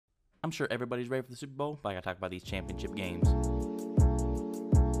I'm sure everybody's ready for the Super Bowl, but I gotta talk about these championship games.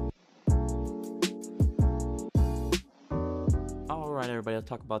 Alright everybody, let's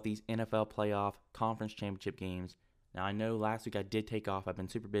talk about these NFL playoff conference championship games. Now I know last week I did take off. I've been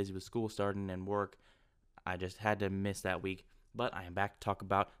super busy with school starting and work. I just had to miss that week. But I am back to talk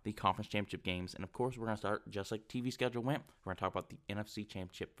about the conference championship games. And of course, we're going to start just like TV schedule went. We're going to talk about the NFC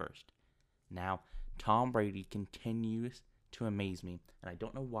championship first. Now, Tom Brady continues to amaze me. And I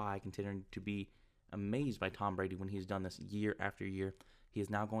don't know why I continue to be amazed by Tom Brady when he's done this year after year. He is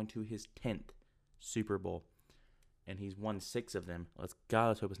now going to his 10th Super Bowl. And he's won 6 of them. Let's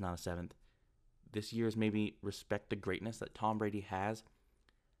hope it's not a 7th. This year is maybe respect the greatness that Tom Brady has.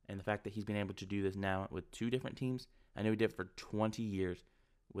 And the fact that he's been able to do this now with 2 different teams. I know he did it for 20 years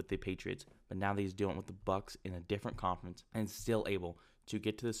with the Patriots, but now that he's doing it with the Bucs in a different conference and still able to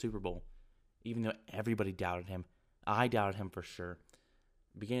get to the Super Bowl, even though everybody doubted him. I doubted him for sure.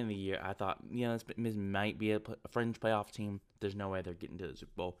 Beginning of the year, I thought, this might be a fringe playoff team. There's no way they're getting to the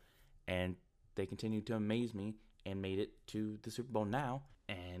Super Bowl. And they continued to amaze me and made it to the Super Bowl now.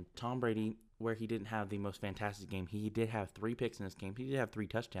 And Tom Brady, where he didn't have the most fantastic game, he did have 3 picks in this game. He did have 3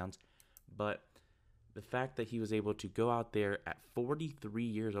 touchdowns, but the fact that he was able to go out there at 43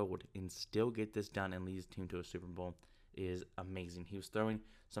 years old and still get this done and lead his team to a Super Bowl is amazing. He was throwing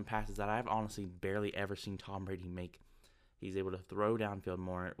some passes that I've honestly barely ever seen Tom Brady make. He's able to throw downfield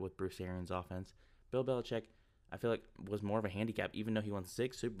more with Bruce Arians' offense. Bill Belichick, I feel like, was more of a handicap. Even though he won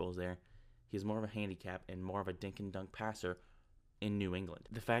 6 Super Bowls there, he's more of a handicap and more of a dink and dunk passer in New England.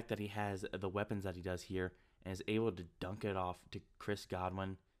 The fact that he has the weapons that he does here and is able to dunk it off to Chris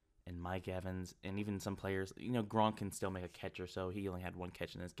Godwin and Mike Evans, and even some players. Gronk can still make a catch or so. He only had 1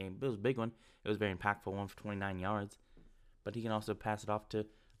 catch in this game, but it was a big one. It was very impactful, one for 29 yards. But he can also pass it off to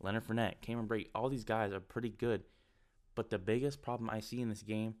Leonard Fournette, Cameron Brate. All these guys are pretty good. But the biggest problem I see in this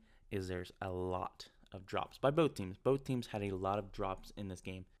game is there's a lot of drops by both teams. Both teams had a lot of drops in this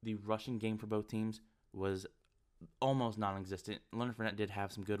game. The rushing game for both teams was almost non-existent. Leonard Fournette did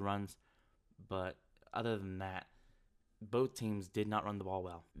have some good runs, but other than that, both teams did not run the ball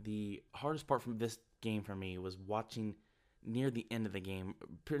well. The hardest part from this game for me was watching near the end of the game,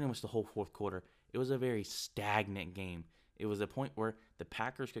 pretty much the whole fourth quarter. It was a very stagnant game. It was a point where the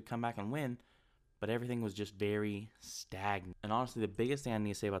Packers could come back and win, but everything was just very stagnant. And honestly, the biggest thing I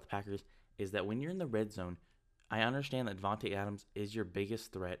need to say about the Packers is that when you're in the red zone, I understand that Davante Adams is your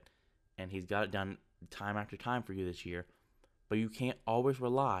biggest threat, and he's got it done time after time for you this year, but you can't always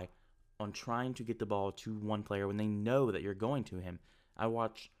rely on trying to get the ball to one player when they know that you're going to him. I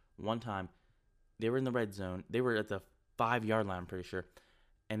watched one time, they were in the red zone. They were at the 5-yard line, I'm pretty sure,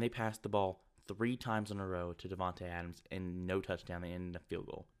 and they passed the ball 3 times in a row to Davante Adams and no touchdown. They ended a field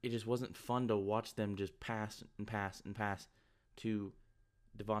goal. It just wasn't fun to watch them just pass and pass and pass to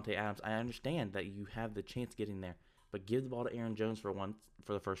Davante Adams. I understand that you have the chance getting there, but give the ball to Aaron Jones for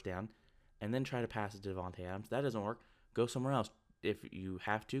the first down, and then try to pass it to Davante Adams. That doesn't work. Go somewhere else. If you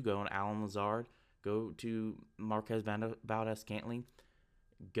have to, go on Allen Lazard, go to Marquez Valdes-Scantling,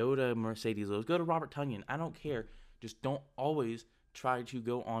 go to Mercedes Lewis, go to Robert Tonyan. I don't care. Just don't always try to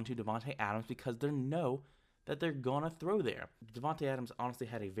go on to Davante Adams because they know that they're going to throw there. Davante Adams honestly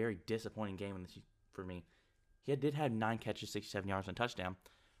had a very disappointing game for me. He did have 9 catches, 67 yards, and a touchdown,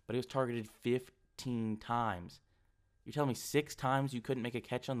 but he was targeted 15 times. You're telling me 6 times you couldn't make a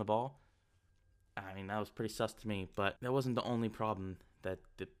catch on the ball? I mean, that was pretty sus to me, but that wasn't the only problem that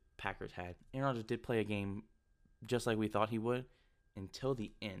the Packers had. Aaron Rodgers did play a game just like we thought he would until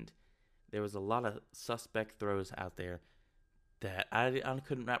the end. There was a lot of suspect throws out there that I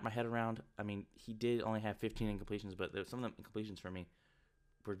couldn't wrap my head around. I mean, he did only have 15 incompletions, but some of them incompletions for me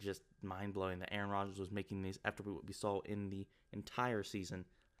were just mind-blowing that Aaron Rodgers was making these after what we saw in the entire season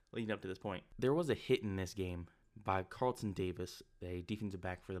leading up to this point. There was a hit in this game by Carlton Davis, a defensive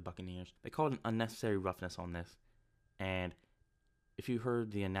back for the Buccaneers. They called an unnecessary roughness on this. And if you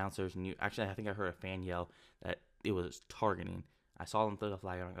heard the announcers, I think I heard a fan yell that it was targeting. I saw them throw the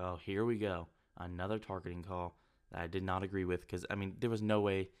flag, and I'm like, oh, here we go. Another targeting call that I did not agree with because, I mean, there was no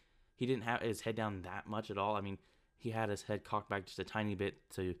way. He didn't have his head down that much at all. I mean, he had his head cocked back just a tiny bit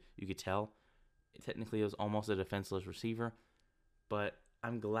so you could tell. Technically, it was almost a defenseless receiver. But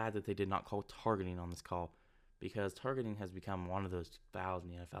I'm glad that they did not call targeting on this call, because targeting has become one of those fouls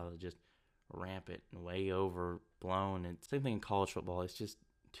in the NFL that is just rampant and way overblown. And same thing in college football. It's just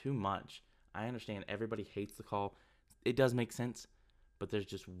too much. I understand everybody hates the call. It does make sense, but there's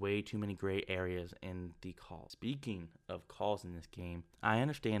just way too many gray areas in the call. Speaking of calls in this game, I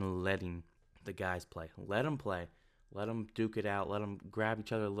understand letting the guys play. Let them play. Let them duke it out. Let them grab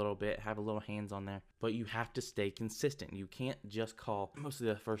each other a little bit, have a little hands on there. But you have to stay consistent. You can't just call, mostly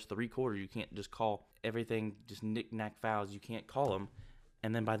the first 3 quarters, you can't just call everything just knick-knack fouls. You can't call them.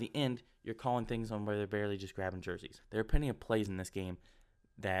 And then by the end, you're calling things on where they're barely just grabbing jerseys. There are plenty of plays in this game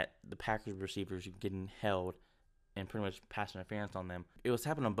that the Packers receivers are getting held and pretty much pass interference on them. It was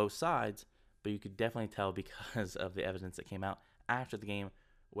happening on both sides, but you could definitely tell because of the evidence that came out after the game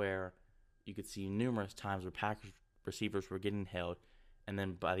where you could see numerous times where Packers receivers were getting held, and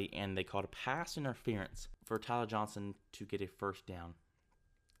then by the end they called a pass interference for Tyler Johnson to get a first down.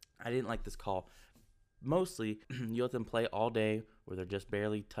 I didn't like this call. Mostly, you let them play all day where they're just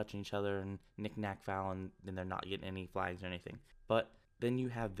barely touching each other and knick-knack foul, and then they're not getting any flags or anything. But then you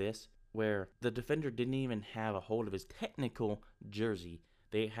have this where the defender didn't even have a hold of his technical jersey.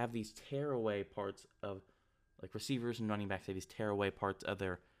 They have these tear-away parts of, like receivers and running backs have these tear-away parts of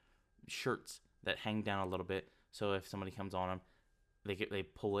their shirts that hang down a little bit. So if somebody comes on them, they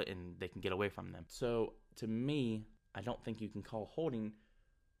pull it and they can get away from them. So to me, I don't think you can call holding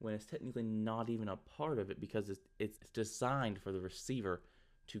when it's technically not even a part of it, because it's designed for the receiver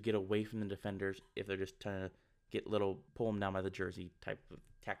to get away from the defenders if they're just trying to pull them down by the jersey type of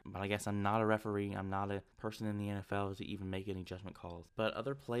tackle. But I guess I'm not a referee. I'm not a person in the NFL to even make any judgment calls. But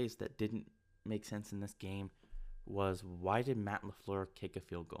other plays that didn't make sense in this game was, why did Matt LaFleur kick a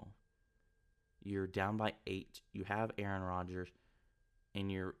field goal? You're down by 8. You have Aaron Rodgers,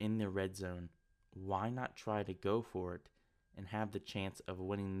 and you're in the red zone. Why not try to go for it and have the chance of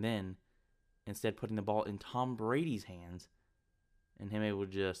winning then, instead putting the ball in Tom Brady's hands and him able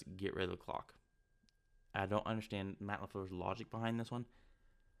to just get rid of the clock? I don't understand Matt LaFleur's logic behind this one,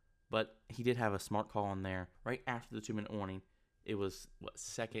 but he did have a smart call in there right after the 2-minute warning. It was,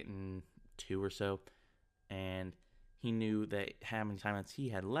 2nd and 2 or so, and he knew that how many times he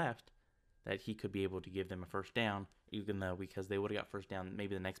had left that he could be able to give them a first down, even though because they would have got first down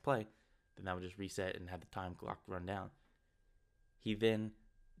maybe the next play, then that would just reset and have the time clock run down. He then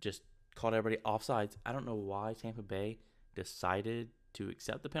just called everybody offsides. I don't know why Tampa Bay decided to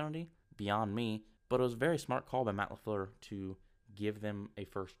accept the penalty, beyond me, but it was a very smart call by Matt LaFleur to give them a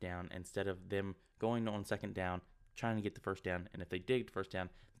first down instead of them going on 2nd down, trying to get the first down, and if they did the first down,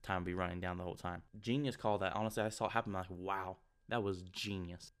 the time would be running down the whole time. Genius call that. Honestly, I saw it happen, I'm like, wow. That was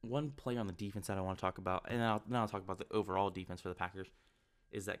genius. One play on the defense that I want to talk about, and then I'll talk about the overall defense for the Packers,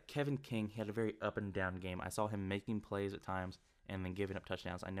 is that Kevin King, he had a very up and down game. I saw him making plays at times and then giving up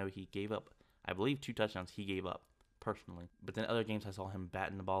touchdowns. I know he gave up, I believe 2 touchdowns he gave up personally. But then other games I saw him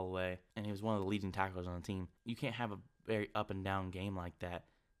batting the ball away, and he was one of the leading tacklers on the team. You can't have a very up and down game like that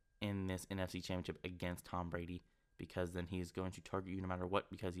in this NFC Championship against Tom Brady, because then he's going to target you no matter what,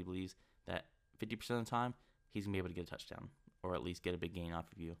 because he believes that 50% of the time he's going to be able to get a touchdown, or at least get a big gain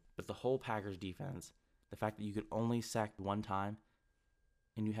off of you. But the whole Packers defense, the fact that you could only sack 1 time,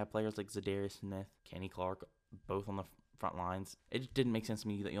 and you have players like Zadarius Smith, Kenny Clark, both on the front lines, it just didn't make sense to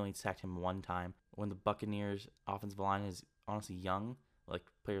me that you only sacked him 1 time. When the Buccaneers' offensive line is honestly young, like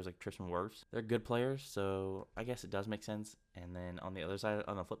players like Tristan Wirfs, they're good players, so I guess it does make sense. And then on the other side,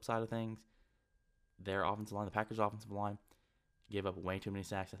 on the flip side of things, their offensive line, the Packers' offensive line, gave up way too many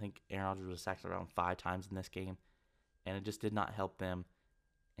sacks. I think Aaron Rodgers was sacked around 5 times in this game, and it just did not help them.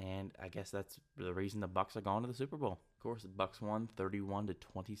 And I guess that's the reason the Bucs are going to the Super Bowl. Of course, the Bucs won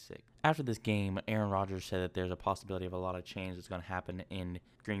 31-26. After this game, Aaron Rodgers said that there's a possibility of a lot of change that's going to happen in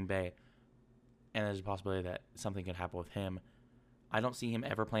Green Bay, and there's a possibility that something could happen with him. I don't see him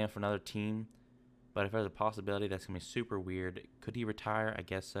ever playing for another team, but if there's a possibility, that's going to be super weird. Could he retire? I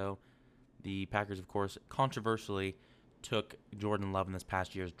guess so. The Packers, of course, controversially took Jordan Love in this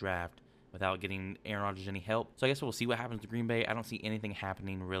past year's draft without getting Aaron Rodgers any help. So I guess we'll see what happens to Green Bay. I don't see anything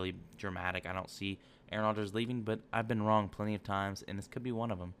happening really dramatic. I don't see Aaron Rodgers leaving, but I've been wrong plenty of times, and this could be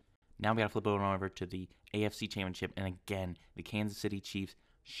one of them. Now we got to flip over to the AFC Championship, and again, the Kansas City Chiefs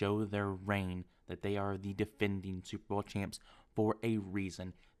show their reign that they are the defending Super Bowl champs for a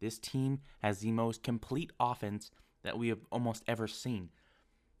reason. This team has the most complete offense that we have almost ever seen.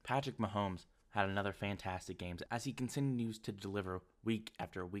 Patrick Mahomes had another fantastic game as he continues to deliver week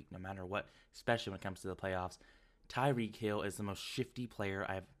after week, no matter what, especially when it comes to the playoffs. Tyreek Hill is the most shifty player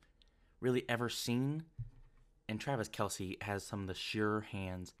I've really ever seen, and Travis Kelce has some of the sure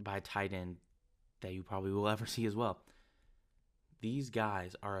hands by a tight end that you probably will ever see as well. These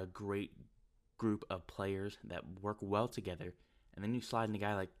guys are a great group of players that work well together, and then you slide in a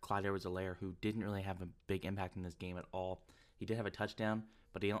guy like Clyde Edwards-Helaire, who didn't really have a big impact in this game at all. He did have a touchdown,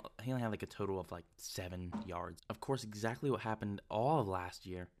 but he only had like a total of like 7 yards. Of course, exactly what happened all of last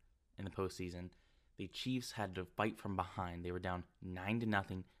year in the postseason. The Chiefs had to fight from behind. They were down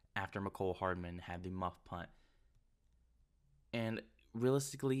 9-0 after Mecole Hardman had the muff punt. And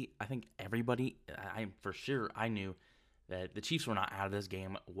realistically, I think everybody, I knew that the Chiefs were not out of this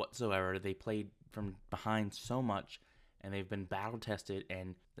game whatsoever. They played from behind so much, and they've been battle tested.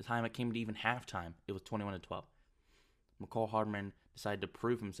 And the time it came to even halftime, it was 21-12. Mecole Hardman decided to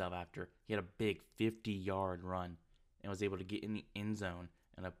prove himself after he had a big 50-yard run and was able to get in the end zone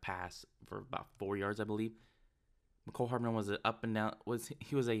and a pass for about 4 yards, I believe. Mecole Hardman was an up and down.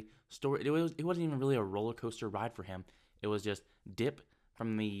 He was a story. It wasn't even really a roller coaster ride for him. It was just dip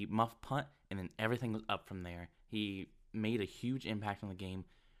from the muff punt, and then everything was up from there. He made a huge impact on the game.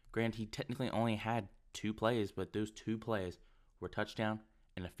 Granted, he technically only had 2 plays, but those 2 plays were a touchdown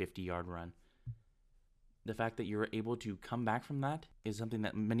and a 50-yard run. The fact that you're able to come back from that is something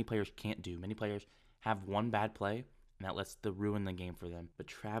that many players can't do. Many players have one bad play, and that lets the ruin the game for them. But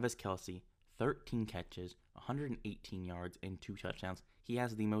Travis Kelce, 13 catches, 118 yards, and 2 touchdowns. He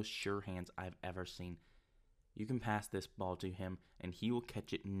has the most sure hands I've ever seen. You can pass this ball to him, and he will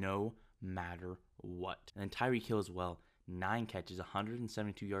catch it no matter what. And then Tyreek Hill as well. 9 catches,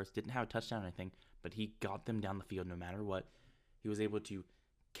 172 yards. Didn't have a touchdown or anything, but he got them down the field no matter what. He was able to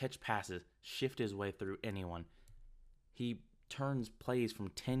catch passes, shift his way through anyone. He turns plays from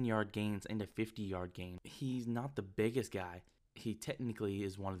 10-yard gains into 50-yard gains. He's not the biggest guy. He technically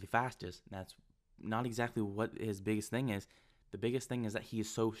is one of the fastest. That's not exactly what his biggest thing is. The biggest thing is that he is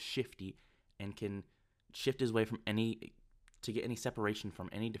so shifty and can shift his way from to get any separation from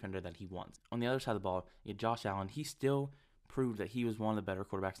any defender that he wants. On the other side of the ball, you have Josh Allen. He still proved that he was one of the better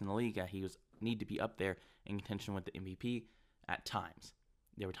quarterbacks in the league. He need to be up there in contention with the MVP at times.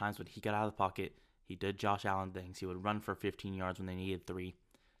 There were times when he got out of the pocket. He did Josh Allen things. He would run for 15 yards when they needed 3.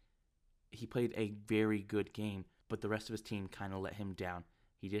 He played a very good game, but the rest of his team kind of let him down.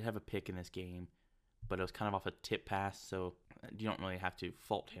 He did have a pick in this game, but it was kind of off a tip pass, so you don't really have to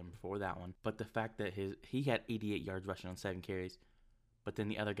fault him for that one. But the fact that he had 88 yards rushing on 7 carries, but then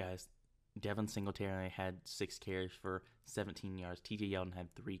the other guys, Devin Singletary had 6 carries for 17 yards. TJ Yeldon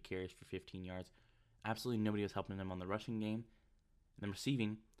had 3 carries for 15 yards. Absolutely nobody was helping him on the rushing game. And then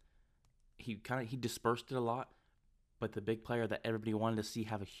receiving, he dispersed it a lot, but the big player that everybody wanted to see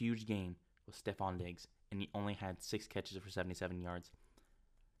have a huge game was Stephon Diggs, and he only had 6 catches for 77 yards.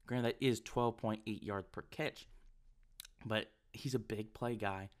 Granted, that is 12.8 yards per catch, but he's a big play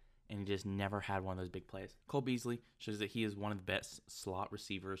guy, and he just never had one of those big plays. Cole Beasley shows that he is one of the best slot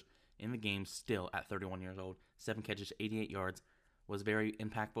receivers in the game still at 31 years old. 7 catches, 88 yards, was very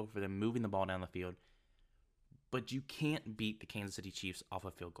impactful for them moving the ball down the field. But you can't beat the Kansas City Chiefs off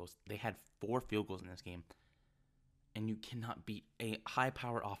of field goals. They had 4 field goals in this game. And you cannot beat a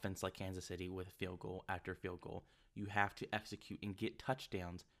high-powered offense like Kansas City with field goal after field goal. You have to execute and get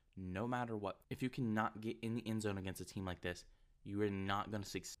touchdowns no matter what. If you cannot get in the end zone against a team like this, you are not going to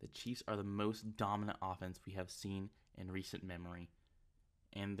succeed. The Chiefs are the most dominant offense we have seen in recent memory.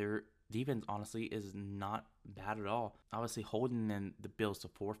 And their defense, honestly, is not bad at all. Obviously, holding in the Bills to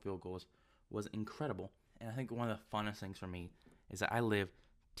 4 field goals was incredible. And I think one of the funnest things for me is that I live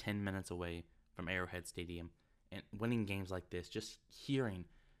 10 minutes away from Arrowhead Stadium. And winning games like this, just hearing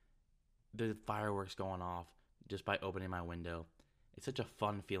the fireworks going off just by opening my window, it's such a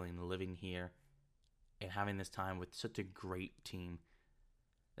fun feeling living here and having this time with such a great team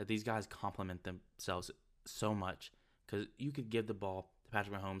that these guys complement themselves so much. Because you could give the ball to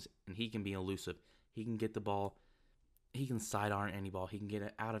Patrick Mahomes and he can be elusive. He can get the ball, he can sidearm any ball, he can get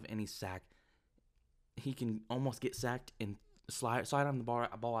it out of any sack. He can almost get sacked and slide on the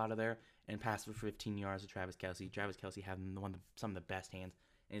ball out of there and pass for 15 yards to Travis Kelce. Travis Kelce having some of the best hands,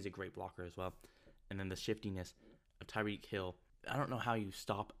 and he's a great blocker as well. And then the shiftiness of Tyreek Hill. I don't know how you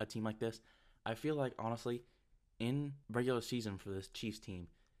stop a team like this. I feel like, honestly, in regular season for this Chiefs team,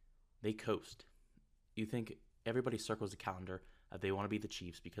 they coast. You think everybody circles the calendar of they want to beat the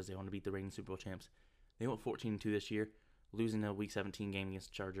Chiefs because they want to beat the reigning Super Bowl champs. They went 14-2 this year, losing a Week 17 game against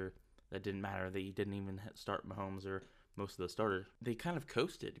the Chargers. That didn't matter. They didn't even start Mahomes or most of the starters. They kind of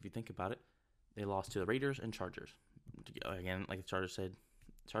coasted, if you think about it. They lost to the Raiders and Chargers. Again, like the Chargers said,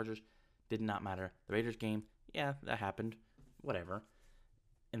 Chargers did not matter. The Raiders game, yeah, that happened. Whatever.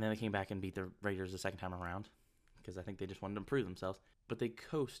 And then they came back and beat the Raiders the second time around because I think they just wanted to improve themselves. But they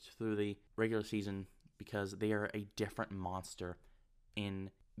coast through the regular season because they are a different monster in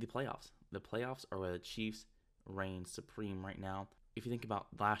the playoffs. The playoffs are where the Chiefs reign supreme right now. If you think about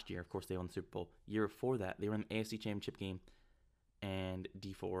last year, of course, they won the Super Bowl. Year before that, they were in the AFC Championship game, and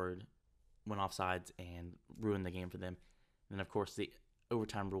Dee Ford went offsides and ruined the game for them. And, of course, the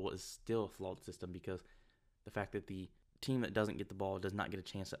overtime rule is still a flawed system because the fact that the team that doesn't get the ball does not get a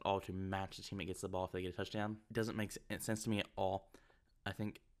chance at all to match the team that gets the ball if they get a touchdown. It doesn't make sense to me at all. I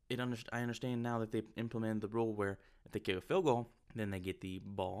think I understand now that they've implemented the rule where if they kick a field goal, then they get the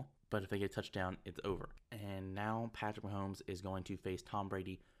ball. But if they get a touchdown, it's over. And now Patrick Mahomes is going to face Tom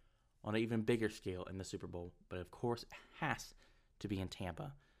Brady on an even bigger scale in the Super Bowl. But of course, it has to be in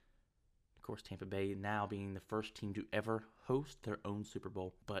Tampa. Of course, Tampa Bay now being the first team to ever host their own Super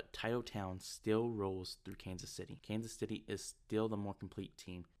Bowl. But Title Town still rolls through Kansas City. Kansas City is still the more complete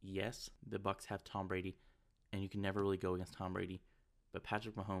team. Yes, the Bucs have Tom Brady, and you can never really go against Tom Brady. But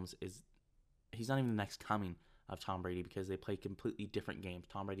Patrick Mahomes he's not even the next coming of Tom Brady because they play completely different games.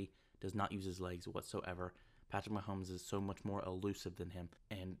 Tom Brady does not use his legs whatsoever. Patrick Mahomes is so much more elusive than him.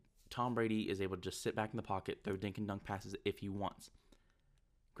 And Tom Brady is able to just sit back in the pocket, throw dink and dunk passes if he wants.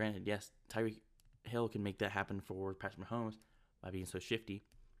 Granted, yes, Tyreek Hill can make that happen for Patrick Mahomes by being so shifty,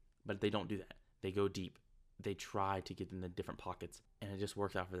 but they don't do that. They go deep. They try to get in the different pockets, and it just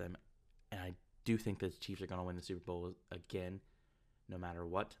works out for them. And I do think that the Chiefs are going to win the Super Bowl again, no matter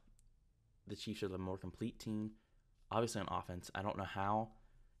what. The Chiefs are the more complete team. Obviously on offense, I don't know how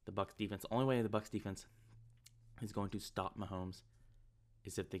the Bucs defense, the only way the Bucs defense is going to stop Mahomes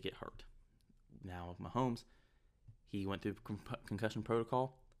is if they get hurt. Now, Mahomes, he went through concussion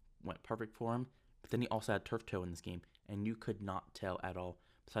protocol, went perfect for him, but then he also had turf toe in this game, and you could not tell at all.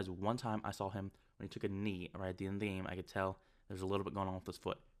 Besides one time I saw him when he took a knee right at the end of the game, I could tell there's a little bit going on with his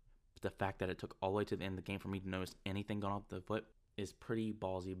foot. But the fact that it took all the way to the end of the game for me to notice anything going on with the foot is pretty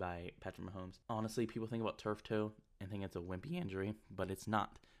ballsy by Patrick Mahomes. Honestly, people think about turf toe and think it's a wimpy injury, but it's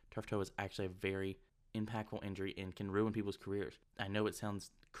not. Turf toe is actually a very impactful injury and can ruin people's careers. I know it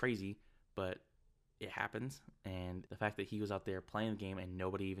sounds crazy, but it happens, and the fact that he was out there playing the game and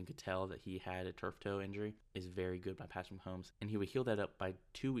nobody even could tell that he had a turf toe injury is very good by Patrick Mahomes, and he would heal that up by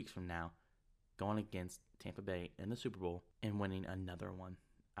 2 weeks from now, going against Tampa Bay in the Super Bowl and winning another one.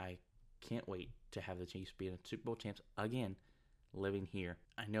 I can't wait to have the Chiefs be in Super Bowl champs again, living here.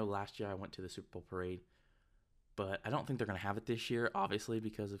 I know last year I went to the Super Bowl parade, but I don't think they're going to have it this year, obviously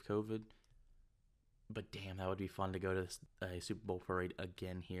because of COVID. But damn, that would be fun to go to a Super Bowl parade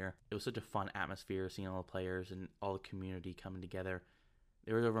again here. It was such a fun atmosphere, seeing all the players and all the community coming together.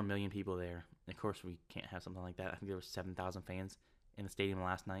 There was over 1 million people there. Of course, we can't have something like that. I think there were 7,000 fans in the stadium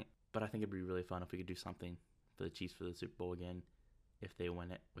last night. But I think it'd be really fun if we could do something for the Chiefs for the Super Bowl again, if they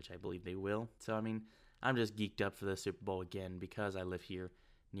win it, which I believe they will. So, I mean, I'm just geeked up for the Super Bowl again because I live here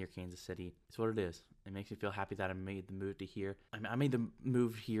near Kansas City. It's what it is. It makes me feel happy that I made the move to here. I made the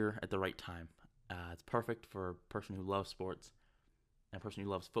move here at the right time. It's perfect for a person who loves sports and a person who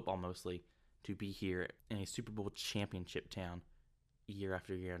loves football mostly to be here in a Super Bowl championship town year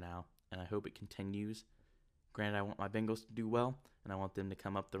after year now, and I hope it continues. Granted, I want my Bengals to do well, and I want them to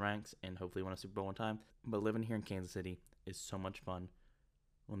come up the ranks and hopefully win a Super Bowl one time, but living here in Kansas City is so much fun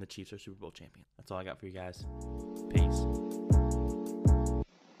when the Chiefs are Super Bowl champion. That's all I got for you guys. Peace.